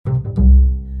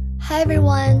Hi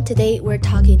everyone, today we're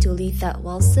talking to Letha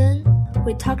Wilson.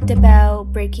 We talked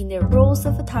about breaking the rules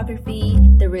of photography,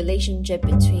 the relationship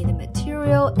between the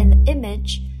material and the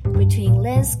image, between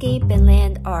landscape and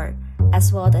land art,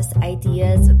 as well as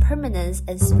ideas of permanence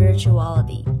and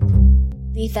spirituality.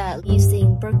 Letha lives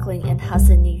in Brooklyn and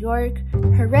Hudson, New York.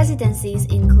 Her residencies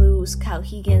include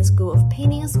Skowhegan School of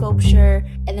Painting and Sculpture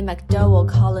and the MacDowell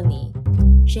Colony.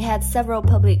 She had several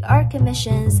public art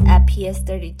commissions at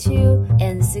PS32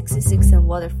 and 66 and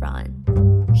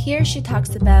Waterfront. Here she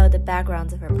talks about the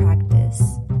background of her practice.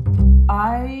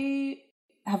 I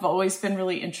have always been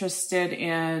really interested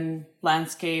in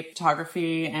landscape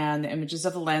photography and the images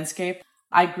of the landscape.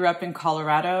 I grew up in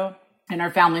Colorado, and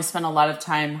our family spent a lot of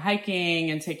time hiking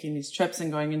and taking these trips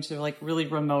and going into like really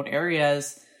remote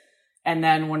areas. And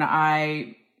then when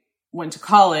I went to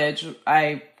college,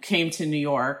 I came to New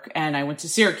York and I went to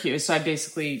Syracuse. So I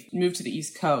basically moved to the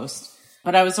East Coast.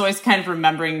 But I was always kind of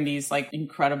remembering these like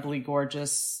incredibly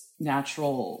gorgeous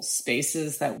natural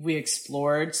spaces that we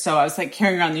explored. So I was like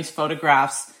carrying around these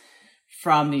photographs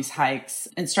from these hikes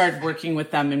and started working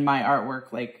with them in my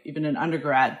artwork, like even in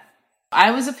undergrad.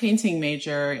 I was a painting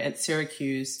major at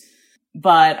Syracuse,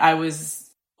 but I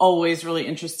was always really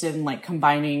interested in like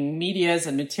combining medias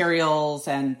and materials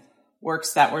and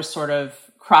works that were sort of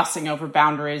crossing over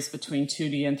boundaries between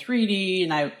 2D and 3D.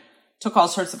 And I took all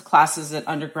sorts of classes at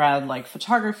undergrad, like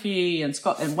photography and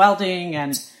welding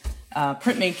and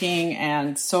printmaking.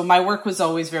 And so my work was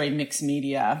always very mixed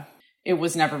media. It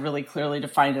was never really clearly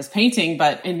defined as painting,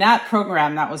 but in that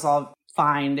program, that was all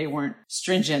fine. They weren't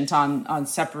stringent on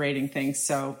separating things.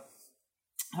 So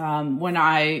I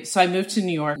moved to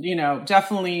New York,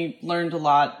 definitely learned a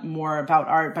lot more about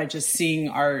art by just seeing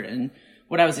art and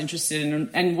what I was interested in,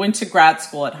 and went to grad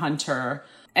school at Hunter.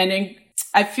 And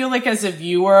I feel like as a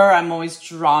viewer, I'm always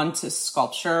drawn to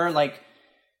sculpture. Like,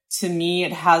 to me,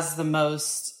 it has the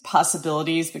most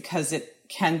possibilities because it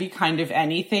can be kind of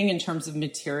anything in terms of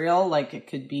material. Like, it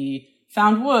could be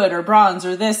found wood or bronze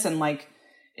or this, and like,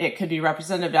 it could be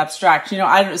representative, abstract,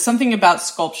 something about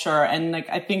sculpture. And like,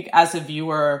 I think as a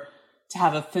viewer, to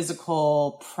have a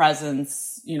physical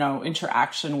presence,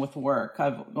 interaction with work.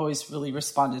 I've always really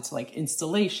responded to like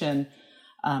installation,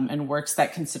 and works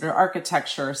that consider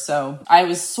architecture. So I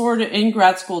was sort of in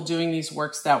grad school doing these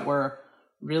works that were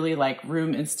really like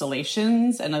room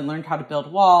installations, and I learned how to build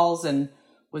walls and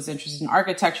was interested in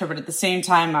architecture. But at the same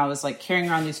time, I was like carrying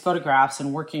around these photographs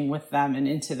and working with them and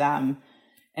into them,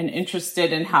 and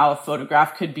interested in how a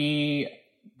photograph could be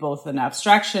both an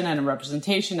abstraction and a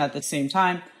representation at the same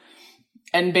time.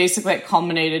 And basically it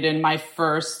culminated in my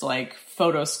first like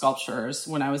photo sculptures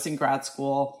when I was in grad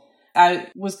school. I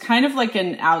was kind of like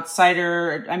an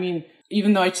outsider. I mean,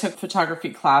 even though I took photography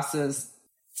classes,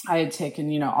 I had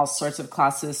taken, all sorts of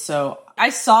classes. So I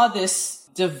saw this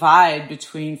divide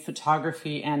between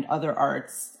photography and other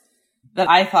arts that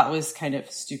I thought was kind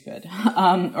of stupid,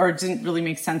 or didn't really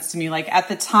make sense to me. Like at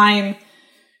the time,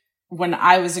 when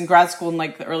I was in grad school in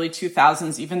like the early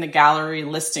 2000s, even the gallery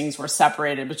listings were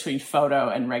separated between photo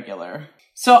and regular.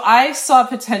 So I saw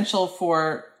potential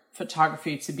for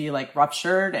photography to be like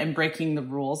ruptured and breaking the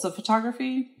rules of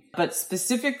photography, but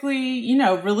specifically,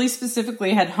 really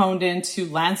specifically had honed into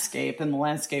landscape and the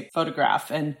landscape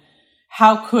photograph. And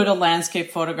how could a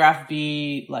landscape photograph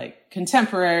be like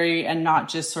contemporary and not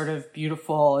just sort of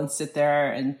beautiful and sit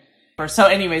there and so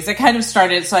anyways, it kind of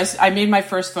started. So I made my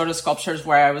first photo sculptures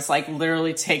where I was like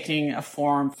literally taking a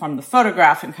form from the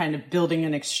photograph and kind of building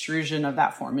an extrusion of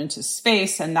that form into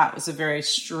space. And that was a very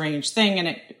strange thing. And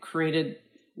it created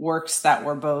works that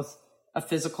were both a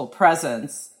physical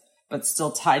presence, but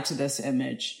still tied to this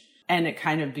image. And it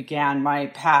kind of began my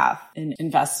path in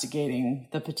investigating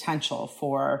the potential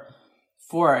for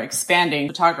expanding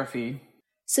photography.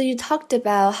 So you talked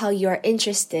about how you are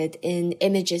interested in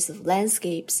images of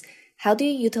landscapes. How do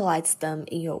you utilize them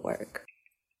in your work?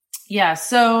 Yeah,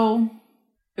 so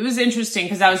it was interesting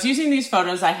because I was using these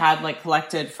photos I had like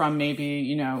collected from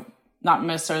maybe, not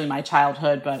necessarily my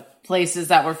childhood, but places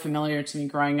that were familiar to me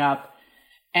growing up.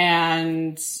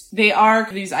 And they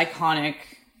are these iconic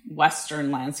Western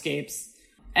landscapes.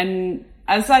 And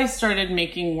as I started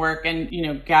making work and,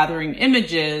 gathering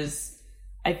images,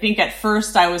 I think at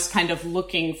first I was kind of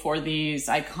looking for these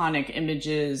iconic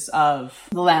images of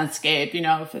the landscape,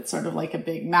 if it's sort of like a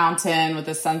big mountain with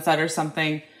a sunset or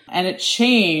something. And it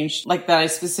changed like that. I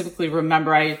specifically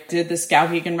remember I did the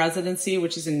Skowhegan residency,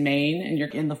 which is in Maine, and you're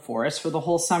in the forest for the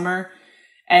whole summer.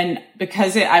 And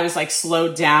because I was like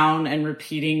slowed down and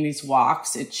repeating these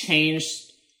walks, it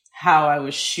changed how I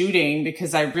was shooting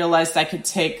because I realized I could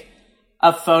take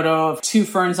a photo of two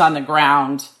ferns on the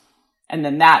ground And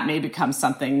then that may become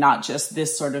something, not just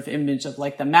this sort of image of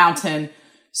like the mountain.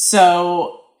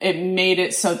 So it made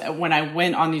it so that when I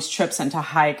went on these trips and to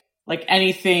hike, like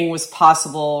anything was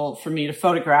possible for me to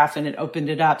photograph, and it opened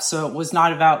it up. So it was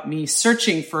not about me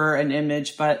searching for an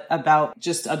image, but about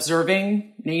just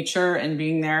observing nature and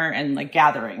being there and like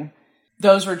gathering.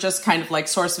 Those were just kind of like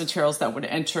source materials that would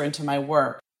enter into my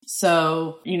work.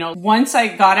 So, once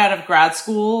I got out of grad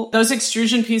school, those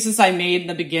extrusion pieces I made in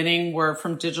the beginning were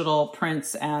from digital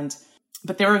prints,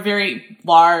 but they were very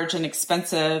large and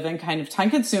expensive and kind of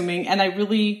time consuming. And I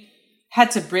really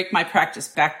had to break my practice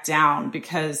back down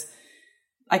because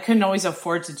I couldn't always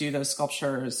afford to do those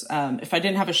sculptures if I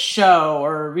didn't have a show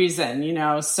or a reason,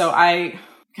 So I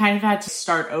kind of had to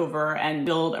start over and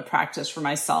build a practice for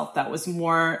myself that was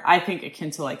more, I think,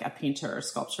 akin to like a painter or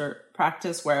sculpture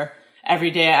practice where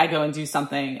every day I go and do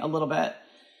something a little bit.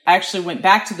 I actually went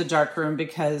back to the darkroom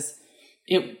because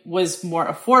it was more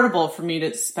affordable for me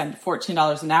to spend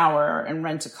 $14 an hour and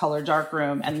rent a color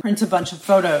darkroom and print a bunch of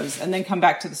photos and then come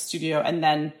back to the studio and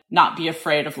then not be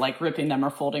afraid of like ripping them or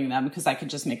folding them because I could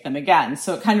just make them again.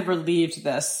 So it kind of relieved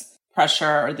this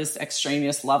pressure or this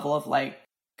extraneous level of like,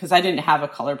 because I didn't have a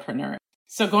color printer.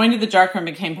 So going to the darkroom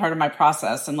became part of my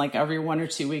process. And like every 1 or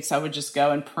 2 weeks, I would just go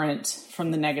and print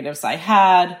from the negatives I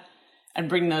had and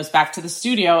bring those back to the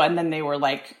studio. And then they were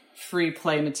like free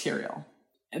play material.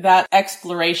 That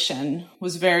exploration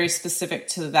was very specific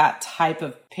to that type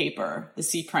of paper, the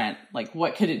C print. Like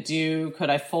what could it do? Could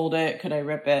I fold it? Could I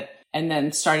rip it? And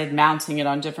then started mounting it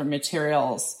on different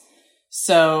materials.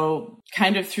 So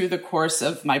kind of through the course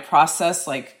of my process,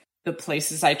 like the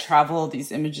places I travel,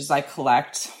 these images I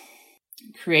collect,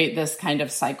 create this kind of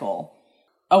cycle.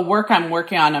 A work I'm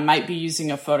working on, I might be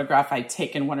using a photograph I'd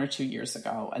taken 1 or 2 years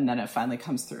ago, and then it finally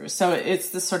comes through. So it's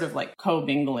this sort of like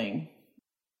co-mingling.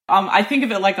 I think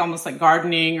of it like almost like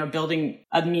gardening or building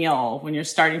a meal when you're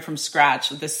starting from scratch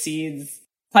with the seeds.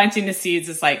 Planting the seeds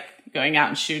is like going out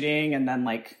and shooting, and then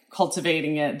like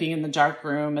cultivating it, being in the dark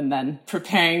room, and then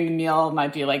preparing the meal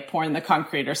might be like pouring the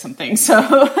concrete or something.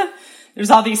 So there's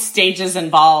all these stages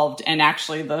involved, and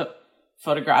actually the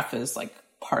photograph is like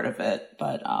part of it,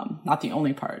 but not the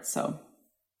only part. So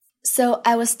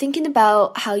I was thinking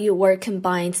about how your work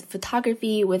combines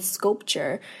photography with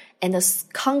sculpture and the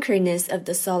concreteness of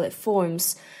the solid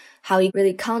forms, how it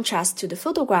really contrasts to the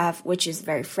photograph, which is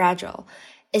very fragile.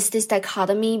 Is this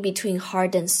dichotomy between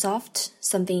hard and soft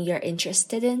something you're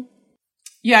interested in?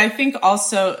 Yeah, I think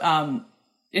also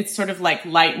it's sort of like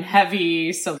light and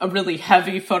heavy. So a really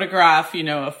heavy photograph,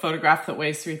 a photograph that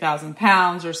weighs 3,000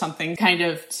 pounds or something, kind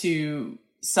of to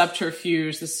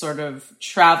subterfuge this sort of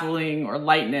traveling or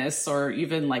lightness, or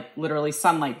even like literally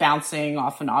sunlight bouncing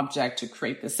off an object to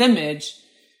create this image.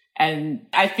 And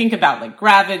I think about like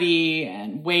gravity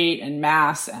and weight and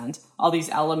mass and all these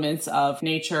elements of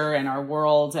nature and our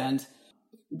world, and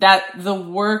that the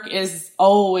work is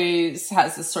always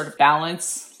has this sort of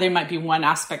balance. There might be one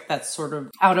aspect that's sort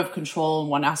of out of control and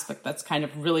one aspect that's kind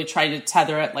of really trying to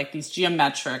tether it, like these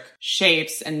geometric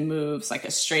shapes and moves, like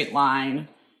a straight line,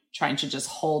 trying to just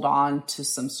hold on to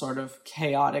some sort of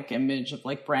chaotic image of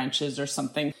like branches or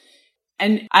something.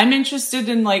 And I'm interested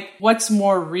in like, what's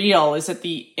more real? Is it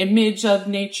the image of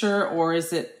nature, or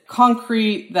is it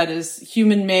concrete that is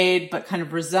human made, but kind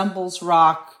of resembles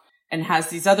rock and has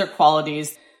these other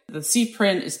qualities? The C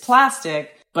print is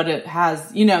plastic, but it has,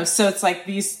 so it's like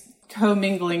these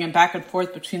co-mingling and back and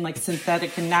forth between like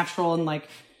synthetic and natural, and like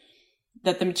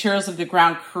that the materials of the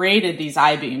ground created these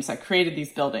I-beams, that created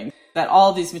these buildings, that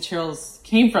all these materials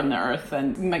came from the earth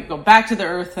and might go back to the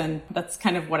earth. And that's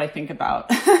kind of what I think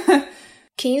about.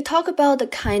 Can you talk about the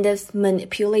kind of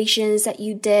manipulations that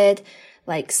you did,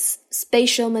 like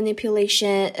spatial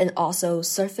manipulation and also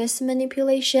surface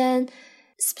manipulation?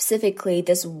 Specifically,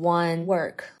 this one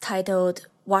work titled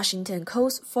Washington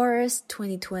Coast Forest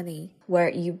 2020, where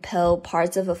you peel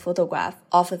parts of a photograph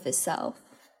off of itself.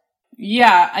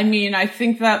 Yeah, I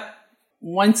think that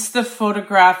once the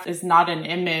photograph is not an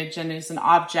image and is an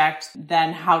object,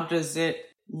 then how does it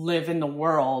live in the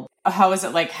world? How is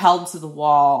it like held to the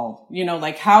wall?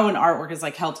 Like how an artwork is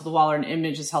like held to the wall or an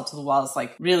image is held to the wall is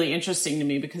like really interesting to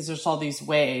me, because there's all these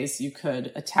ways you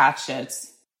could attach it.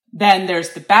 Then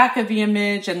there's the back of the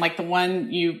image, and like the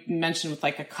one you mentioned with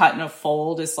like a cut and a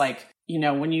fold is like,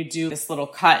 when you do this little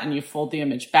cut and you fold the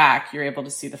image back, you're able to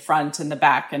see the front and the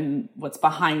back and what's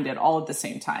behind it all at the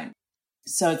same time.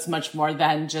 So it's much more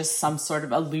than just some sort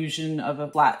of illusion of a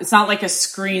flat. It's not like a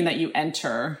screen that you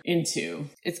enter into.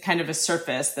 It's kind of a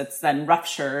surface that's then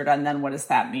ruptured. And then what does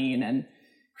that mean? And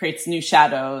creates new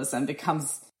shadows and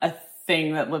becomes a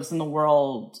thing that lives in the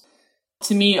world.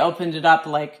 To me, opened it up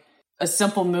like a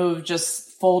simple move,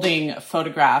 just folding a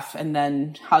photograph and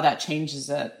then how that changes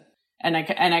it. And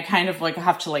I kind of like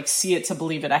have to like see it to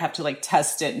believe it. I have to like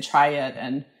test it and try it.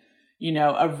 And, you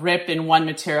know, a rip in one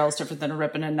material is different than a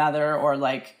rip in another. Or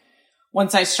like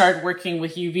once I started working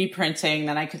with UV printing,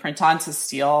 then I could print onto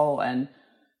steel. And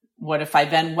what if I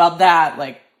then weld that?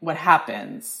 Like what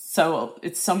happens? So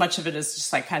it's so much of it is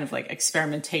just like kind of like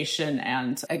experimentation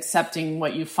and accepting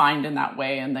what you find in that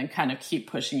way and then kind of keep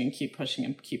pushing and keep pushing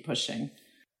and keep pushing.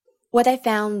 What I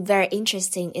found very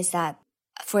interesting is that,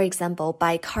 for example,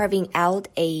 by carving out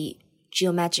a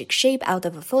geometric shape out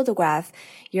of a photograph,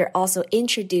 you're also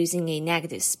introducing a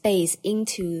negative space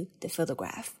into the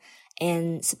photograph,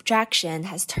 and subtraction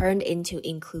has turned into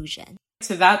inclusion.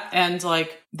 To that end,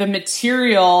 like the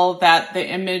material that the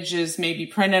image is maybe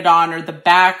printed on or the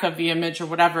back of the image or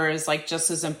whatever is like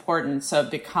just as important. So it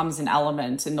becomes an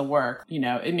element in the work. You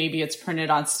know, maybe it's printed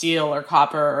on steel or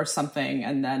copper or something,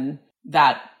 and then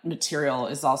that material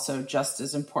is also just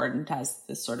as important as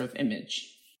this sort of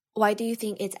image. Why do you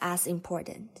think it's as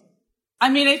important? I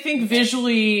mean, I think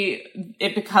visually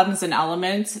it becomes an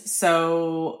element.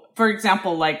 So, for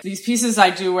example, like these pieces I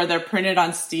do where they're printed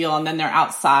on steel and then they're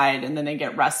outside and then they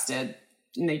get rusted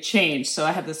and they change. So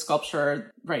I have this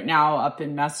sculpture right now up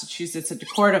in Massachusetts at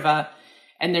DeCordova,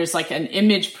 and there's like an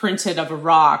image printed of a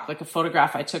rock, like a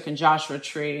photograph I took in Joshua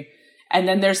Tree. And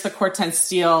then there's the Corten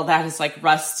steel that has like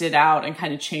rusted out and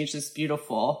kind of changed this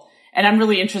beautiful. And I'm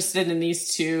really interested in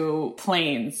these two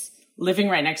planes living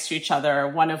right next to each other,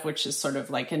 one of which is sort of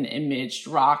like an imaged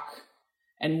rock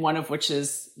and one of which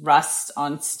is rust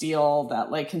on steel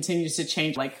that like continues to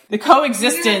change, like the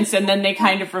coexistence. And then they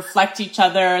kind of reflect each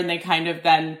other and they kind of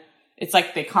then, it's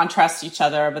like they contrast each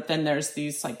other, but then there's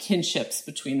these like kinships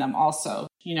between them also.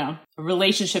 You know, a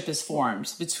relationship is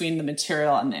formed between the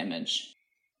material and the image.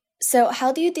 So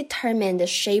how do you determine the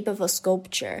shape of a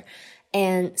sculpture?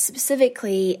 And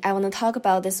specifically, I want to talk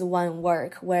about this one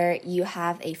work where you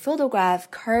have a photograph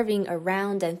curving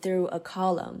around and through a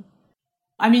column.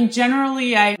 I mean,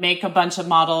 generally, I make a bunch of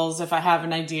models if I have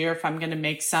an idea or if I'm going to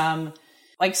make some.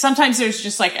 Like sometimes there's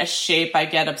just like a shape I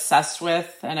get obsessed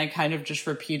with and I kind of just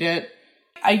repeat it.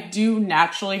 I do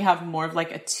naturally have more of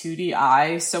like a 2D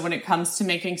eye. So when it comes to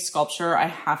making sculpture, I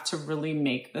have to really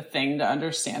make the thing to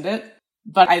understand it.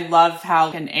 But I love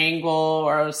how an angle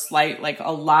or a slight, like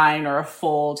a line or a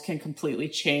fold can completely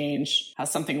change how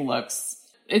something looks.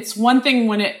 It's one thing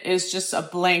when it is just a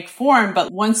blank form,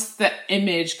 but once the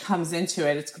image comes into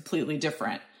it, it's completely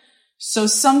different. So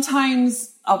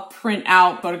sometimes I'll print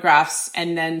out photographs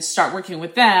and then start working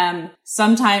with them.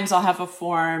 Sometimes I'll have a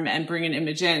form and bring an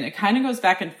image in. It kind of goes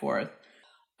back and forth.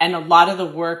 And a lot of the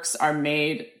works are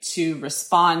made to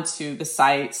respond to the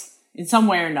site in some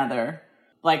way or another.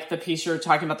 Like the piece you were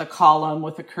talking about, the column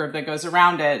with the curve that goes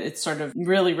around it, it's sort of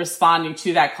really responding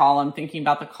to that column, thinking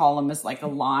about the column as like a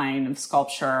line of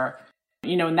sculpture.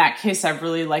 You know, in that case, I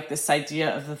really like this idea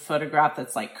of the photograph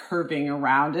that's like curving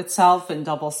around itself and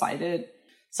double-sided.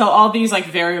 So all these like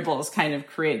variables kind of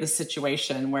create the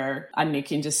situation where I'm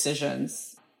making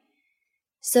decisions.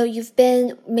 So you've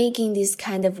been making these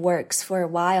kind of works for a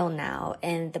while now,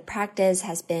 and the practice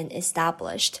has been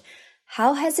established.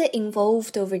 How has it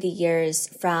evolved over the years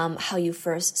from how you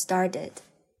first started?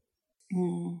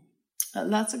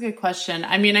 That's a good question.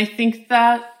 I mean, I think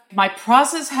that my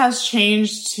process has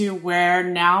changed to where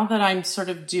now that I'm sort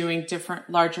of doing different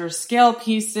larger scale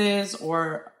pieces,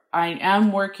 or I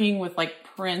am working with like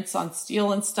prints on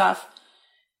steel and stuff,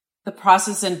 the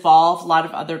process involved a lot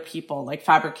of other people, like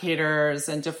fabricators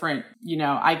and different, you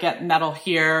know, I get metal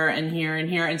here and here and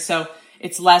here. And so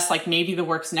it's less like maybe the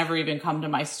works never even come to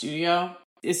my studio,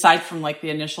 aside from like the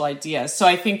initial ideas. So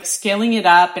I think scaling it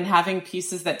up and having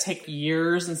pieces that take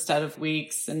years instead of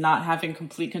weeks and not having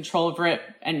complete control over it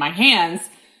in my hands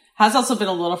has also been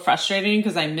a little frustrating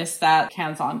because I miss that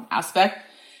hands-on aspect.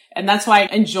 And that's why I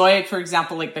enjoy, for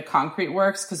example, like the concrete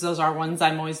works, because those are ones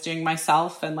I'm always doing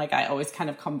myself. And like I always kind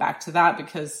of come back to that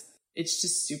because it's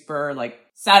just super like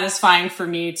satisfying for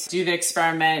me to do the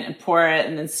experiment and pour it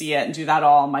and then see it and do that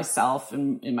all myself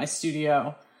in my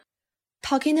studio.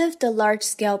 Talking of the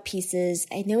large-scale pieces,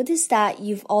 I noticed that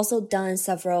you've also done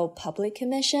several public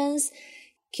commissions.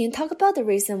 Can you talk about the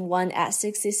recent one at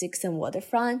 66 and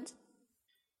Waterfront?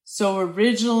 So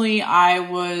originally I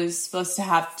was supposed to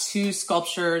have 2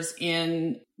 sculptures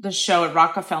in the show at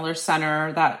Rockefeller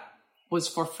Center that was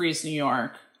for Frieze New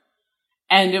York.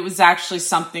 And it was actually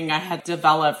something I had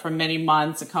developed for many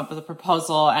months and come up with a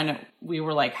proposal. And we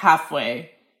were like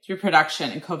halfway through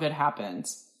production and COVID happened.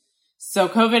 So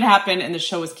COVID happened and the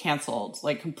show was canceled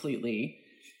like completely.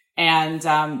 And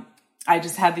I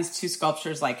just had these 2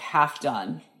 sculptures like half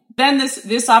done, then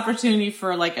this opportunity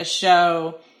for like a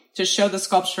show to show the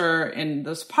sculpture in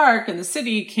this park in the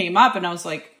city came up, and I was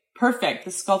like, perfect,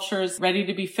 the sculpture is ready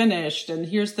to be finished, and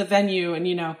here's the venue, and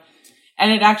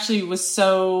and it actually was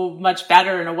so much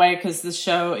better in a way, because the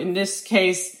show in this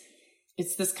case,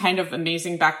 it's this kind of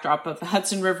amazing backdrop of the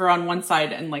Hudson River on one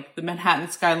side and like the Manhattan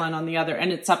skyline on the other,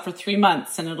 and it's up for 3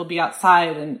 months and it'll be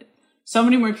outside, and so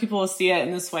many more people will see it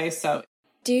in this way. So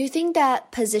do you think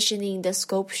that positioning the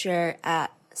sculpture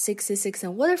at 66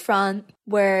 and Waterfront,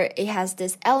 where it has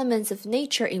these elements of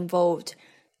nature involved,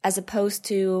 as opposed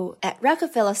to at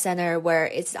Rockefeller Center, where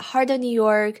it's the heart of New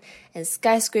York and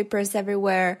skyscrapers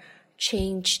everywhere,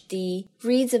 change the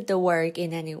reads of the work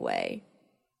in any way?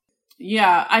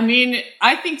 Yeah, I mean,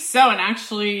 I think so. And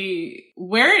actually,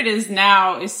 where it is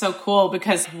now is so cool,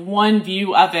 because one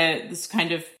view of it, this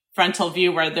kind of frontal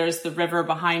view where there's the river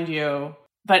behind you.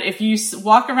 But if you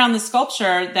walk around the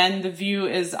sculpture, then the view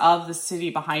is of the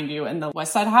city behind you and the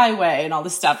West Side Highway and all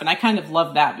this stuff. And I kind of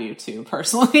love that view too,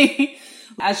 personally.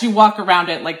 As you walk around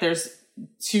it, like there's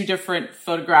 2 different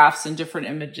photographs and different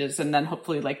images, and then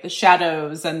hopefully like the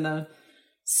shadows and the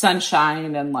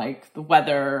sunshine and like the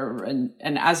weather, and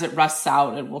as it rusts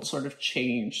out, it will sort of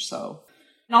change. So,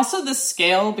 and also the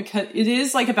scale, because it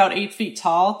is like about 8 feet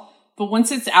tall. But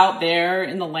once it's out there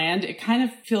in the land, it kind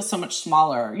of feels so much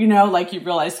smaller, like you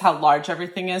realize how large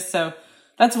everything is. So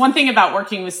that's one thing about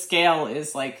working with scale,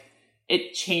 is like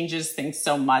it changes things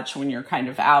so much when you're kind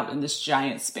of out in this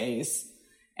giant space,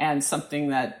 and something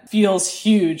that feels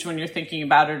huge when you're thinking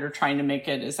about it or trying to make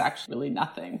it is actually really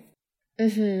nothing.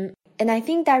 Mm-hmm. And I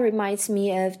think that reminds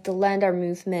me of the land art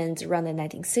movement around the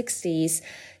 1960s.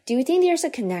 Do you think there's a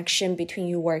connection between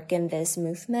your work and this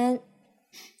movement?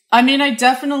 I mean, I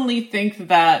definitely think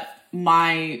that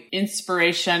my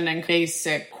inspiration and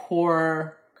basic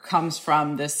core comes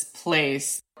from this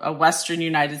place, a Western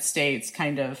United States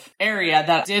kind of area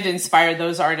that did inspire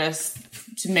those artists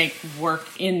to make work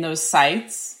in those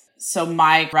sites. So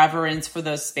my reverence for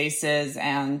those spaces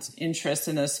and interest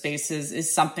in those spaces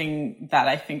is something that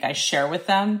I think I share with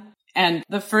them. And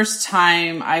the first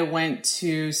time I went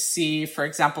to see, for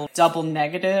example, Double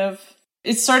Negative,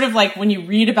 it's sort of like when you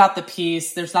read about the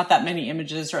piece, there's not that many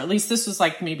images, or at least this was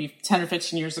like maybe 10 or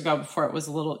 15 years ago, before it was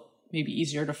a little maybe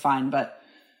easier to find, but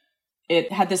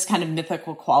it had this kind of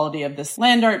mythical quality of this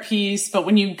land art piece. But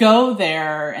when you go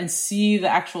there and see the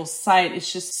actual site,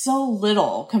 it's just so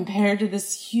little compared to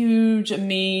this huge,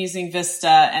 amazing vista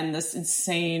and this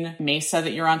insane mesa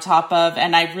that you're on top of.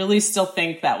 And I really still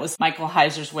think that was Michael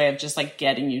Heiser's way of just like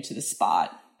getting you to the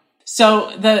spot. So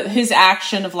his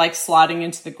action of like slotting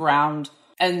into the ground,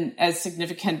 and as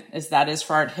significant as that is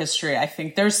for art history, I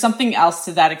think there's something else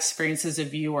to that experience as a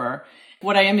viewer.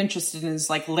 What I am interested in is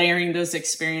like layering those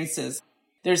experiences.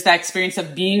 There's that experience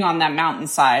of being on that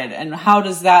mountainside, and how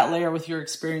does that layer with your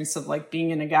experience of like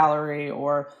being in a gallery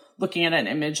or looking at an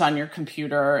image on your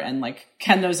computer, and like,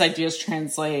 can those ideas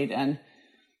translate? And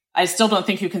I still don't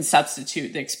think you can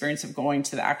substitute the experience of going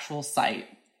to the actual site.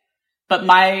 But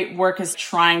my work is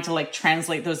trying to like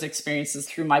translate those experiences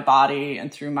through my body and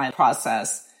through my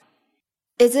process.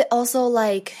 Is it also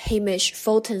like Hamish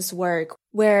Fulton's work,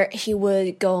 where he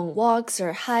would go on walks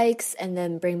or hikes and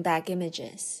then bring back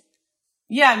images?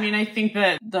 Yeah, I mean, I think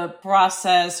that the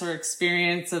process or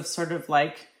experience of sort of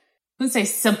like, let's say,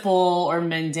 simple or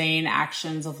mundane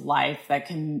actions of life that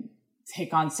can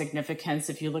take on significance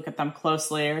if you look at them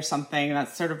closely or something,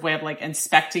 that's sort of way of like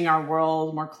inspecting our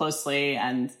world more closely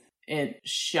and it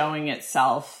showing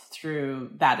itself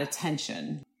through that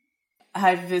attention.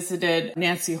 I've visited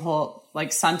Nancy Holt,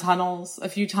 like sun tunnels a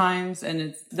few times,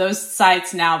 and those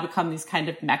sites now become these kind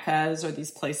of meccas or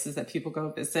these places that people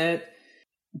go visit,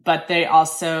 but they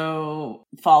also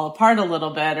fall apart a little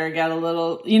bit or get a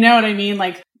little, you know what I mean?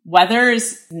 Like, weather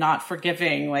is not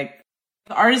forgiving. Like,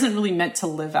 the art isn't really meant to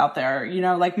live out there.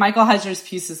 Like Michael Heiser's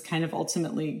piece is kind of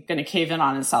ultimately going to cave in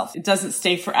on itself. It doesn't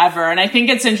stay forever. And I think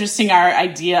it's interesting, our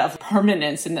idea of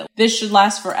permanence, and that this should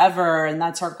last forever. And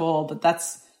that's our goal. But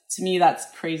to me, that's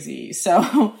crazy.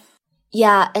 So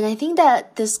yeah. And I think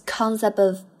that this concept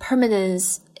of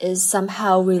permanence is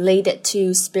somehow related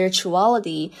to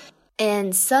spirituality.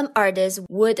 And some artists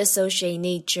would associate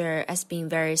nature as being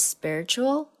very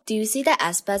spiritual. Do you see that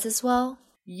aspect as well?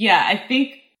 Yeah, I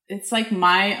think it's like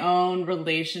my own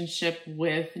relationship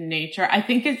with nature. I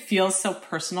think it feels so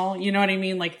personal. You know what I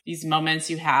mean? Like these moments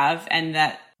you have and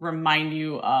that remind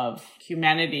you of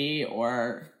humanity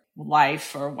or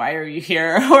life or why are you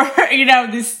here? Or,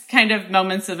 these kind of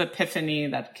moments of epiphany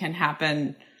that can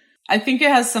happen. I think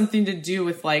it has something to do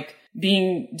with like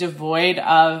being devoid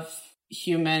of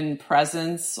human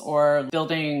presence or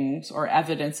buildings or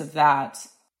evidence of that.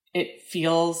 it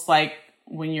feels like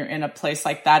when you're in a place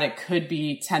like that, it could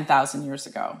be 10,000 years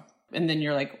ago. And then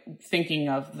you're like thinking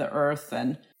of the earth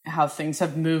and how things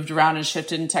have moved around and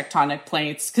shifted in tectonic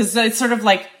plates. Cause it's sort of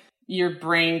like your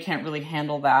brain can't really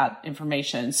handle that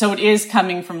information. So it is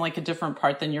coming from like a different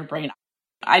part than your brain.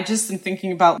 I just am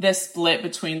thinking about this split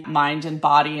between mind and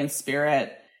body and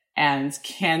spirit. And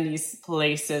can these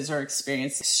places or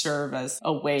experiences serve as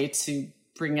a way to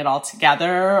bring it all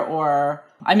together? Or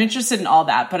I'm interested in all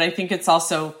that, but I think it's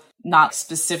also not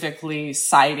specifically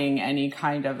citing any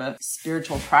kind of a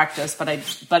spiritual practice.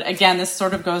 But again, this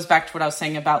sort of goes back to what I was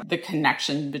saying about the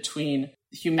connection between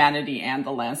humanity and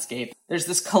the landscape. There's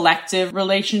this collective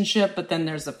relationship, but then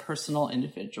there's a personal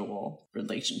individual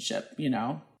relationship, you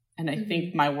know? And I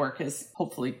think my work is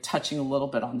hopefully touching a little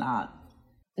bit on that.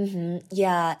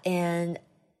 Yeah. And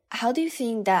how do you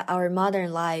think that our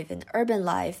modern life and urban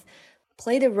life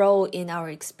played a role in our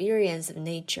experience of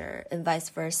nature and vice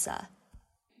versa?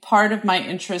 Part of my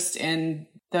interest in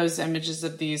those images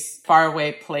of these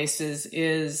faraway places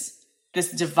is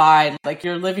this divide. Like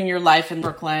you're living your life in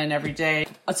Brooklyn every day.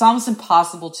 It's almost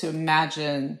impossible to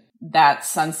imagine that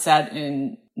sunset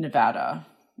in Nevada,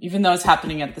 even though it's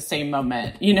happening at the same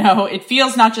moment. You know, it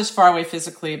feels not just far away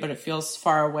physically, but it feels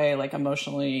far away like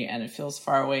emotionally, and it feels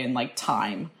far away in like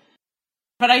time.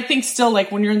 But I think still,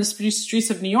 like when you're in the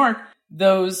streets of New York,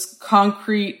 those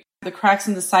concrete, the cracks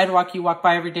in the sidewalk you walk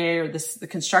by every day, or the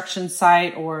construction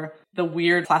site, or the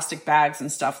weird plastic bags and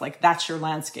stuff, like that's your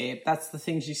landscape. That's the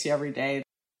things you see every day.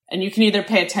 And you can either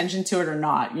pay attention to it or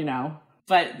not, you know,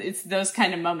 but it's those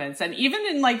kind of moments. And even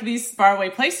in like these faraway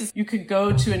places, you could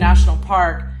go to a national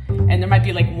park and there might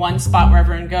be like one spot where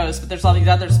everyone goes, but there's all these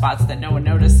other spots that no one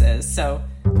notices. So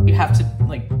you have to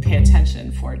like pay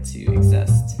attention for it to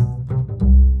exist.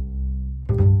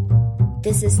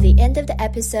 This is the end of the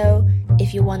episode.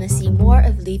 If you want to see more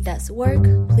of Letha's work,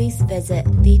 please visit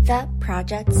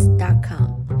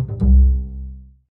lethaprojects.com.